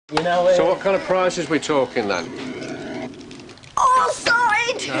You know, So what kind of prices we talking then? Oh,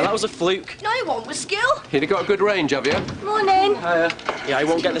 sorry! No, that was a fluke. No, it wasn't with skill. You've got a good range, have you? Morning. Hiya. Yeah, I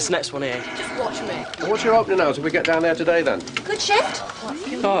won't get this next one here. Just watch me. Well, what's your opening hours if we get down there today then? Good shift?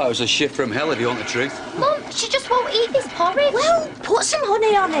 Oh, it was a shift from hell, if you want the truth. Mum, she just won't eat this porridge. Well, put some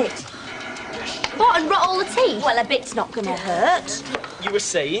honey on it. What, and rot all the teeth? Well, a bit's not going to hurt. You were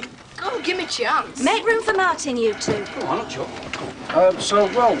saying? Oh, give me a chance. Make room for Martin, you two. Come on, Chuck.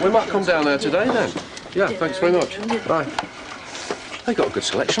 Well, we might come down there today then. Yeah, thanks very much. Bye. They got a good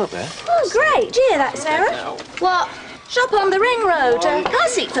selection up there. Oh, great. Do you hear that, Sarah? What? Shop on the ring road. Car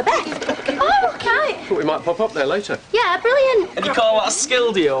seat for Beth. Oh, okay. Thought we might pop up there later. Yeah, brilliant. And you call that a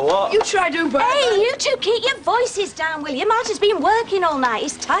skill, do you, or what? You try doing better. Hey, you two, keep your voices down, will you? Martin's been working all night.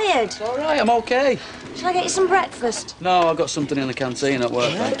 He's tired. It's all right, I'm okay. Shall I get you some breakfast? No, I've got something in the canteen at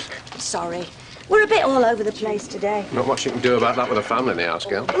work, thanks. Sorry. We're a bit all over the place today. Not much you can do about that with a family in the house,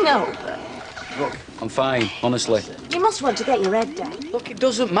 girl. No, Look, I'm fine, honestly. you must want to get your head down. Look, it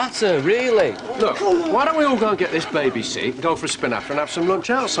doesn't matter, really. Look, why don't we all go and get this baby seat, go for a spin after and have some lunch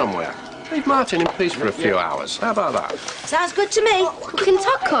out somewhere? Leave Martin in peace for a few hours. How about that? Sounds good to me. Can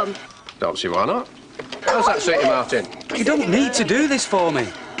Todd come? Don't see why not. How's that suit you, Martin? You don't need to do this for me.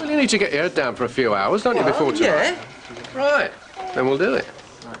 Well, you need to get your head down for a few hours, don't you, before tonight? Yeah. Right, then we'll do it.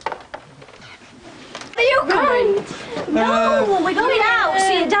 Are you coming? No, we're going out so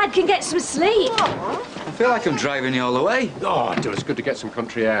your dad can get some sleep. I feel like I'm driving you all the way. Oh, do it's good to get some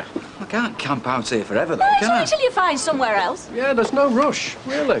country air. I can't camp out here forever, though, Wait can I? until you find somewhere else. Yeah, there's no rush,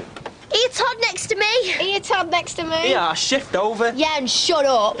 really. Are you Todd next to me? Are you Todd next to me? Yeah, shift over. Yeah, and shut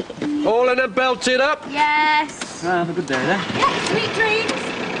up. All in and belted up. Yes. Have a good day, then. Yeah, sweet dreams.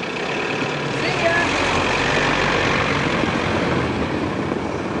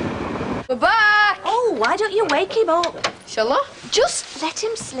 We're back. Oh, why don't you wake him up? Shall I? Just let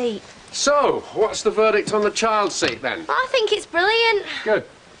him sleep. So, what's the verdict on the child seat then? I think it's brilliant. Good.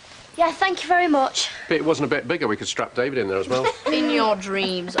 Yeah, thank you very much. If it wasn't a bit bigger, we could strap David in there as well. In your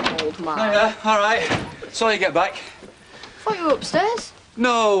dreams, old man. Oh, yeah, all right. Saw you get back. Thought you were upstairs.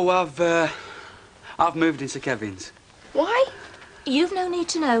 No, I've moved into Kevin's. Why? You've no need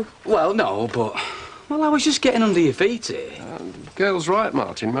to know. Well, no, but... Well, I was just getting under your feet here. Girl's right,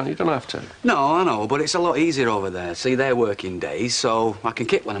 Martin, man, you don't have to. No, I know, but it's a lot easier over there. See, they're working days, so I can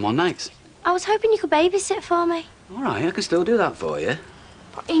kick when I'm on nights. I was hoping you could babysit for me. All right, I can still do that for you.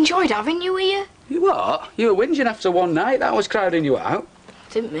 I enjoyed having you here. You what? You were whinging after one night. That was crowding you out.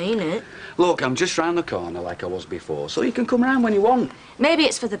 Didn't mean it. Look, I'm just round the corner like I was before, so you can come round when you want. Maybe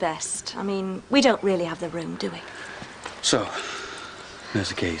it's for the best. I mean, we don't really have the room, do we? So, there's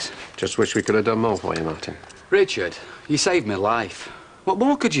the keys. Just wish we could have done more for you, Martin. Richard, you saved my life. What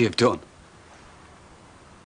more could you have done?